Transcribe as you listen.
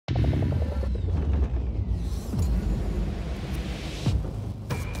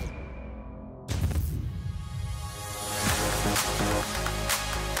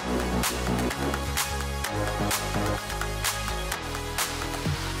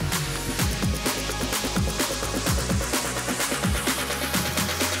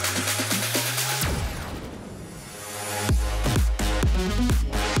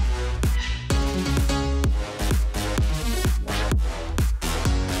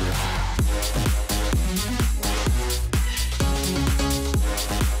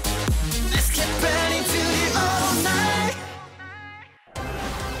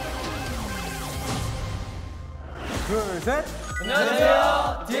셋.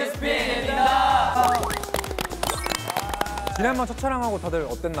 안녕하세요, DSP N입니다. 지난번 첫 촬영하고 다들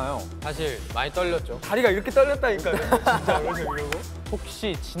어땠나요? 사실 많이 떨렸죠. 다리가 이렇게 떨렸다니까요. 진짜 이러고.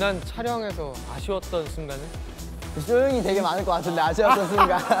 혹시 지난 촬영에서 아쉬웠던 순간은? 쇼잉이 되게 많을 것 같은데 아쉬웠던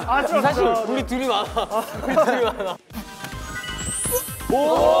순간. 사실 우리 둘이 많아. 우리 둘이 많아.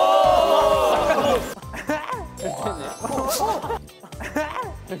 오!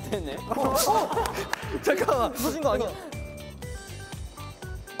 됐네. 잠깐만, 부서진 거 아니야?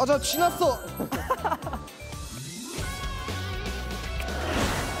 아, 저 지났어.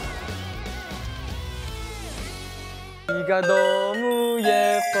 네가 너무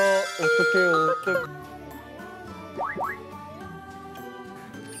예뻐. 어떡해.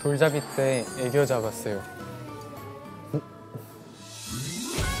 돌잡이 때 애교 잡았어요.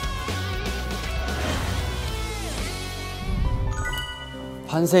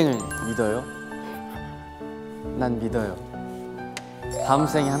 환생을 믿어요? 난 믿어요. 다음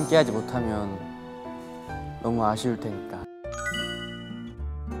생에 함께하지 못하면 너무 아쉬울 테니까.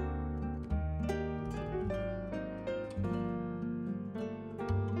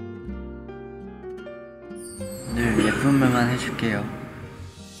 늘 예쁜 말만 해줄게요.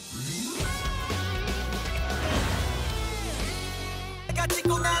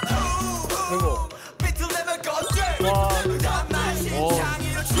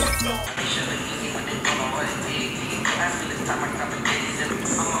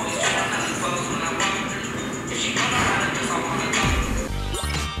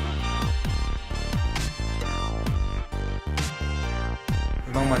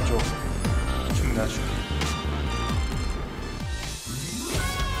 음악만 좀 준비해줄게.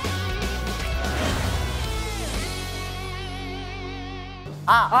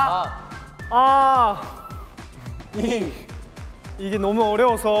 이게 너무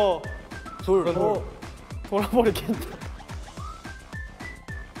어려워서 돌아버리겠네.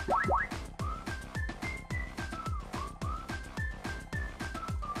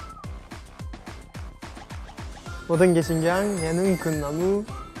 모든 게 신기한 예능 끝나무.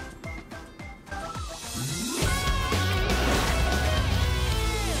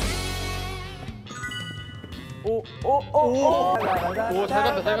 오, 잘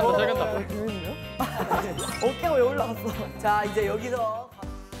간다, 잘 간다, 잘 간다. 어깨가 왜 올라갔어? 자, 이제 여기서.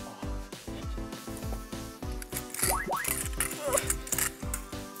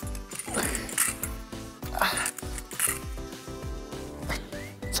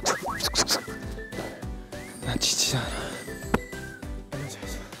 난 지치지 않아.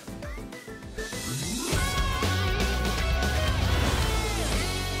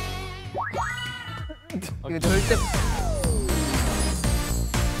 이거 절대.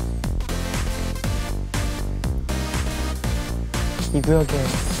 이 구역의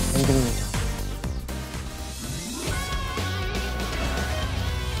엔딩이죠.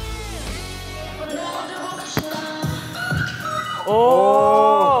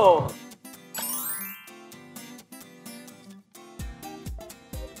 오!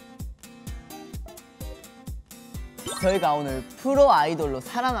 저희가 오늘 프로 아이돌로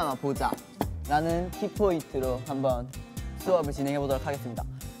살아남아 보자 라는 키포인트로 한번 수업을 진행해 보도록 하겠습니다.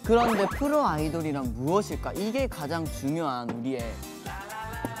 그런데 프로 아이돌이란 무엇일까? 이게 가장 중요한 우리의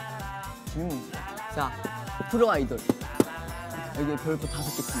질문이죠. 자, 프로 아이돌 여기 별표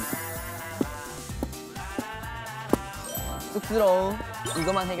 5개 칩니다. 쑥스러움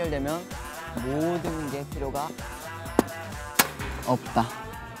이것만 해결되면 모든 게 필요가 없다.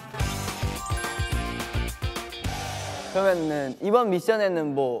 그러면은 이번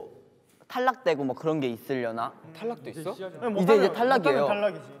미션에는 뭐 탈락되고 뭐 그런 게 있으려나? 탈락도 있어? 이제 탈락이에요.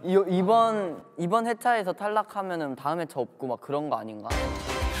 탈락이지. 이번 회차에서 탈락하면은 다음 회차 없고 막 그런 거 아닌가?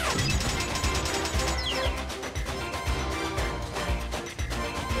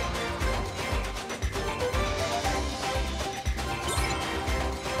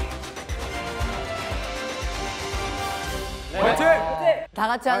 화이팅! 다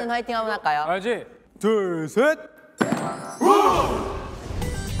같이 하는 화이팅 한번 할까요? 알지? 둘, 셋.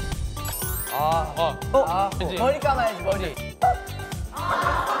 머리 감아야지 머리.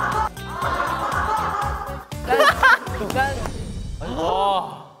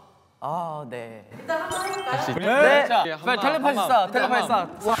 아, 네. 일단 한번 해볼까요? 네. 빨리 텔레파시 쏴, 텔레파시 쏴.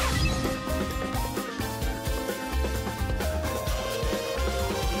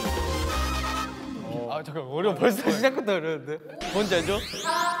 아 잠깐 어려워. 벌써 시작부터 어려운데. 뭔지 알죠?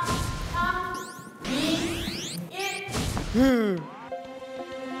 4, 3, 2, 1.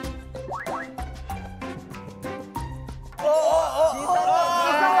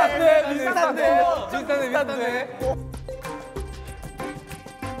 비슷한데.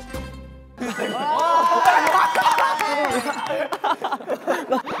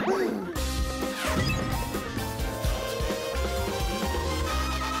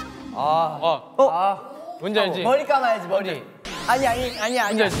 뭔지 알지? 머리 감아야지 머리. 아니야. 아니야?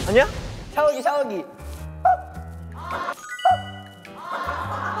 샤워기.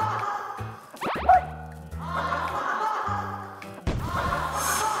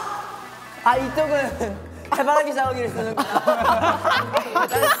 아 이쪽은 해바라기 샤워기를 쓰는구나.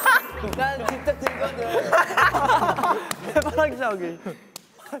 난 직접 들거든. 해바라기 샤워기.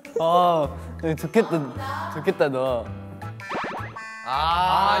 아 좋겠다 너.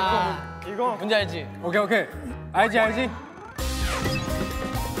 이거 뭔지 알지? 오케이. 알지.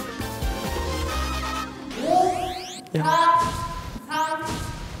 5, 4, 3,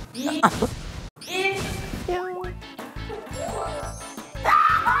 2, 1.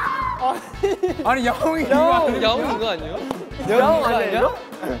 아니 야옹이 야옹 이거 아니에요? 야옹 아니에요?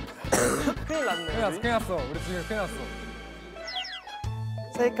 큰일 났네. 큰일 났어. 우리 지금 큰일 났어.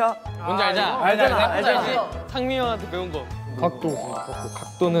 세이카. 뭔지 알잖아. 알지? 상미 형한테 배운 거.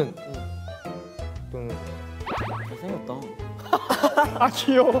 각도는 아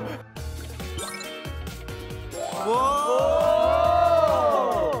귀여워.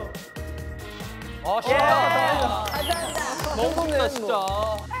 너무 좋다 진짜.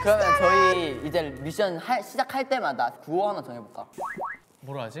 그러면 저희 이제 미션 시작할 때마다 구호 하나 정해볼까?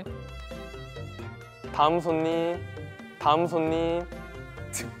 뭐라 하지? 다음 손님.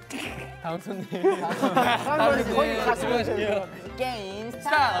 거기 가시면 돼요. 게임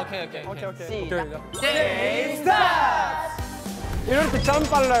스타트. 오케이. 시작. 게임 스타트. 이럴 때 참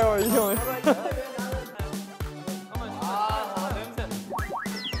빨라요 이 형.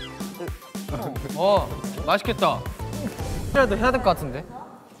 맛있겠다. 그래도 해야 될 것 같은데.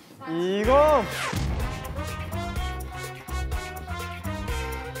 이거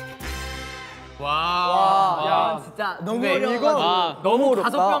야 진짜 너무 어려워. 너무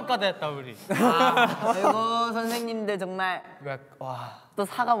다섯 평가다 했다 우리. 아이고 선생님들 정말 또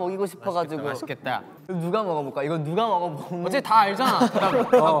사과 먹이고 싶어가지고. 맛있겠다. 누가 먹어볼까? 이건 누가 먹어보면 어차피 다 알잖아.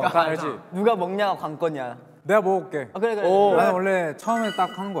 다 알지. 누가 먹냐가 관건이야. 내가 먹어볼게. 아 그래. 나는 원래 처음에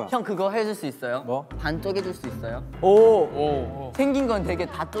딱 하는 거야. 형 그거 해줄 수 있어요? 뭐? 반 쪼개줄 수 있어요? 오. 생긴 건 되게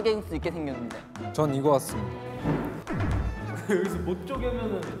다 쪼갤 수 있게 생겼는데. 전 이거 왔습니다.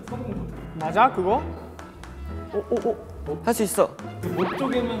 맞아 그거? 할 수 있어. 못할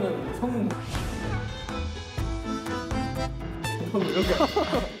거.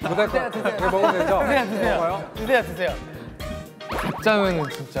 이거 먹으면 되죠? 드세요. 가짜면은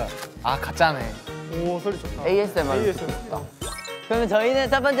진짜 가짜네. 오 소리 좋다. ASMR. 그러면 저희는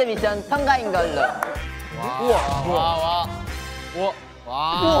첫 번째 미션 통과인 걸로. 와.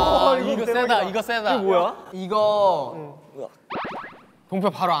 이거 이거 대박이다. 세다. 이거 세다. 이거 뭐야? 이거 동표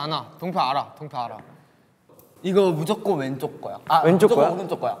바로 안 와. 동표 알아. 이거 무조건 왼쪽 거야. 왼쪽 무조건 거야?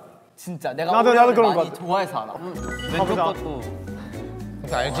 오른쪽 거야. 진짜 내가 나도 오리온을 그런 거 많이 같아. 좋아해서 알아. 왼쪽 것도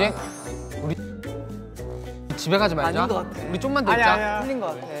동표 알지? 우리 집에 가지 말자. 아닌 것 같아. 우리 좀만 더 있자. 아니야. 틀린 거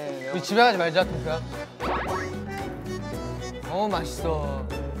같아. 우리 집에 가지 말자, 동표야. 맛있어.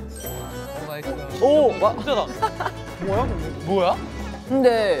 맛있어. 오 진짜다. 뭐야 근데? 뭐야?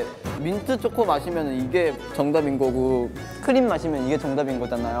 근데 민트 초코 마시면 이게 정답인 거고 크림 마시면 이게 정답인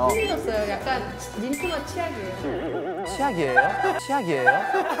거잖아요. 틀렸어요. 약간 민트가 치약이에요. 치약이에요?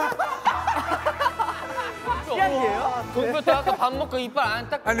 동표 때 아까 밥 먹고 이빨 안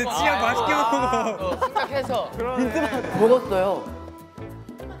닦고. 아니 치약 맛있게 먹어. 딱 해서. 먹었어요.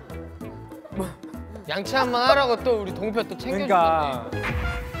 양치 한번 하라고 또 우리 동표 또 챙겨주겠네. 그러니까.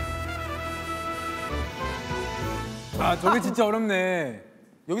 아 저게 진짜 어렵네.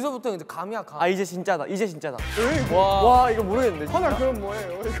 여기서부터 이제 감이야 감. 아 이제 진짜다. 와 이거 모르겠는데. 하나 그럼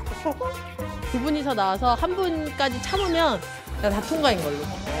뭐예요 이거? 두 분이서 나와서 한 분까지 참으면 그냥 다 통과인 걸로.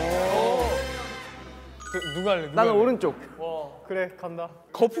 누가 할래? 나는 오른쪽. 그래 간다.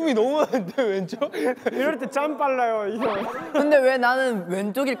 거품이 너무 많은데 왼쪽? 이럴 때 참 빨라요 이 형. 근데 왜 나는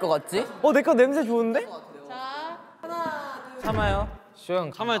왼쪽일 것 같지? 내 거 냄새 좋은데? 자, 하나, 둘. 참아요.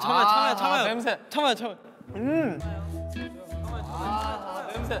 쇼형 참아요. 냄새. 참아요.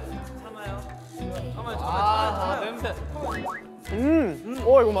 냄새.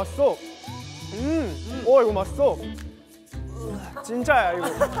 이거 맛있어. 이거 맛있어. 진짜야 이거.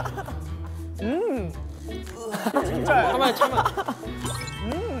 진짜야. 참아요.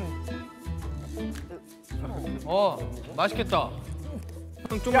 맛있겠다.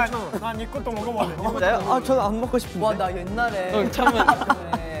 형 좀만 참아. 난이 것도 먹어볼래. 진짜요? 저는 안 먹고 싶은데. 와, 나 옛날에 형 참으면.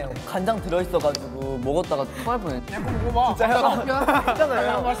 간장 들어있어가지고 먹었다가 토할 뻔했네. 진짜요?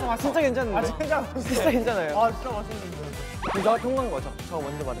 괜찮아요. 말씀 진짜 괜찮은데. 진짜 괜찮아요. 진짜 괜찮아요. 진짜 맛있는데. 저 통과한 거죠? 저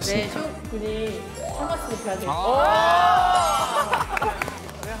먼저 말했어요. 네, 쇼 군이 참았으니까 돼.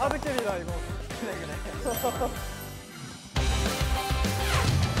 네, 하드캐리다 이거.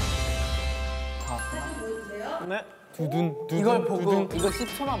 네. 두둔. 이걸 보고 이거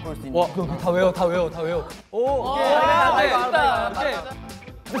 10초만 볼 수 있는. 와, 다 외워. 오, 오케이. 알겠다. 오케이.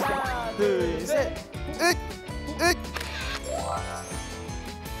 하나, 둘, 셋.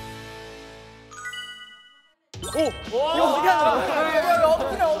 이거 어떻게 하는 거야?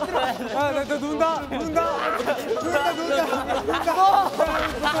 엎드려. 아, 나 눈다.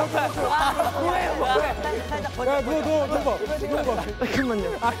 야, 누워. 잠깐만요.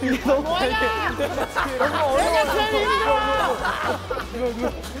 아, 이게 너무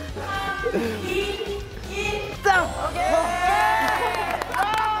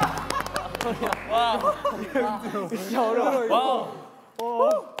진짜 어려워.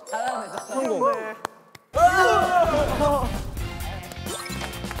 성공.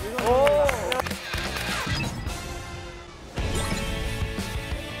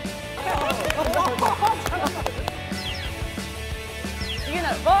 이게 나.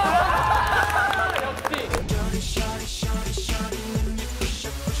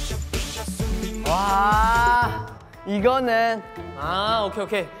 와, 이거는 아,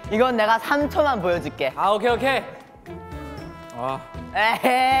 오케이. 이건 내가 3초만 보여줄게. 아, 오케이.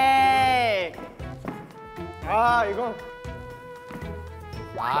 에헤이. 아, 이거.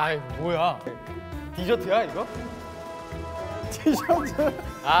 아, 이거 뭐야? 디저트야, 이거? 디저트.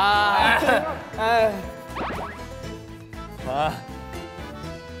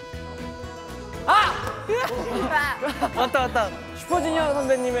 맞다. 슈퍼주니어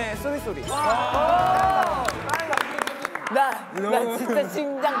선배님의 쏘리쏘리. 나 진짜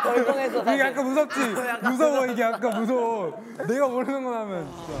심장 덜컹했어. 이게 약간 무섭지? 무서워, 이게 약간 무서워. 내가 모르는 거 하면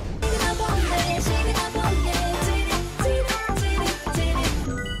진짜.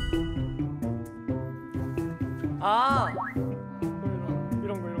 아,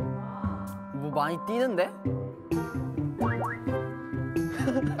 이런 거. 뭐 많이 뛰는데?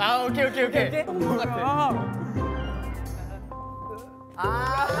 아, 오케이.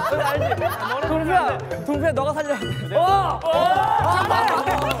 동표야, 너가 살려야 돼.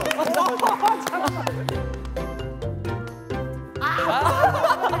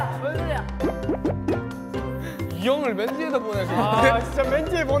 이 형을 맨 뒤에다 보내야 아, 진짜 맨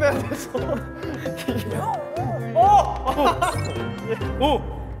뒤에 보내야 돼서. 오!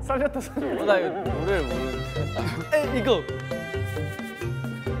 살렸다. 나 이거 노래를 모르는데. 이거.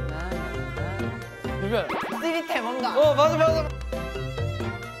 이거. 찌릿해 뭔가. 맞아.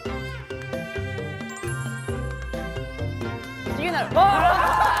 이게 나.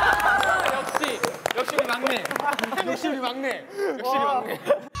 역시 우리 막내. 역시 우리 막내.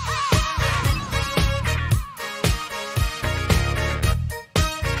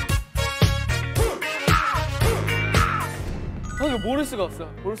 이거 모를 수가 없어.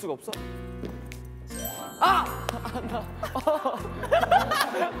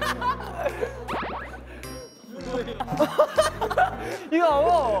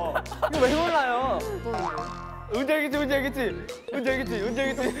 이거 왜 몰라요? 언제 알겠지?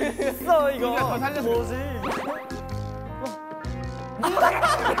 있어, 이거. 더 살렸어. 뭐지?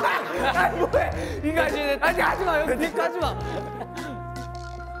 이거 아니 하지마. 여기 니꺼 하지마.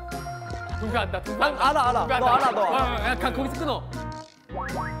 동표 안다. 알아. 너 알아, 너. 야, 거기서 끊어.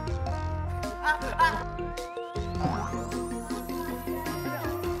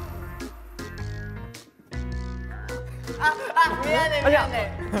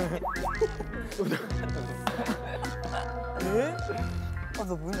 미안해.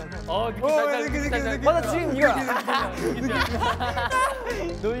 너 뭐냐? 느낌 살짝. 맞아, 지금 이거야.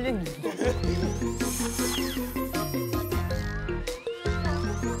 놀린.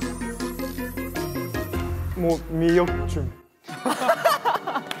 뭐 미역춤.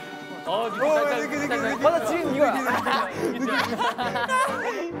 느낌 살짝. 맞아, 지금 이거야.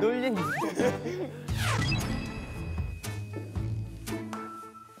 놀린.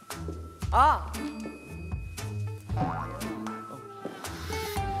 아!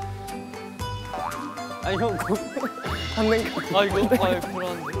 아니 형 받는 거. 아, 이거 불안한데.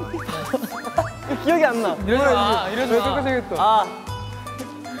 기억이 안 나. 이러지 마. 똑같이 생겼다. 아.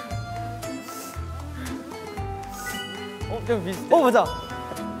 좀 비슷해. 맞아.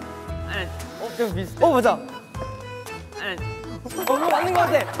 좀 비슷해. 맞아. 그거 맞는 거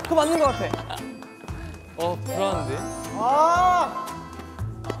같아. 그거 맞는 거 같아. 불안한데. 아.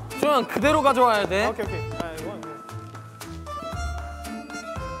 조용 그대로 가져와야 돼. 오케이. 아, 이거 알지 않아?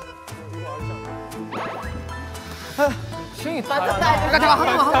 시영이 맞췄다.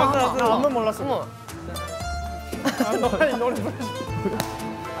 잠깐 한번 몰랐어. 빨리 노래 불러줘.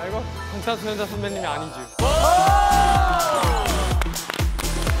 방탄소년단 선배님이 아니지.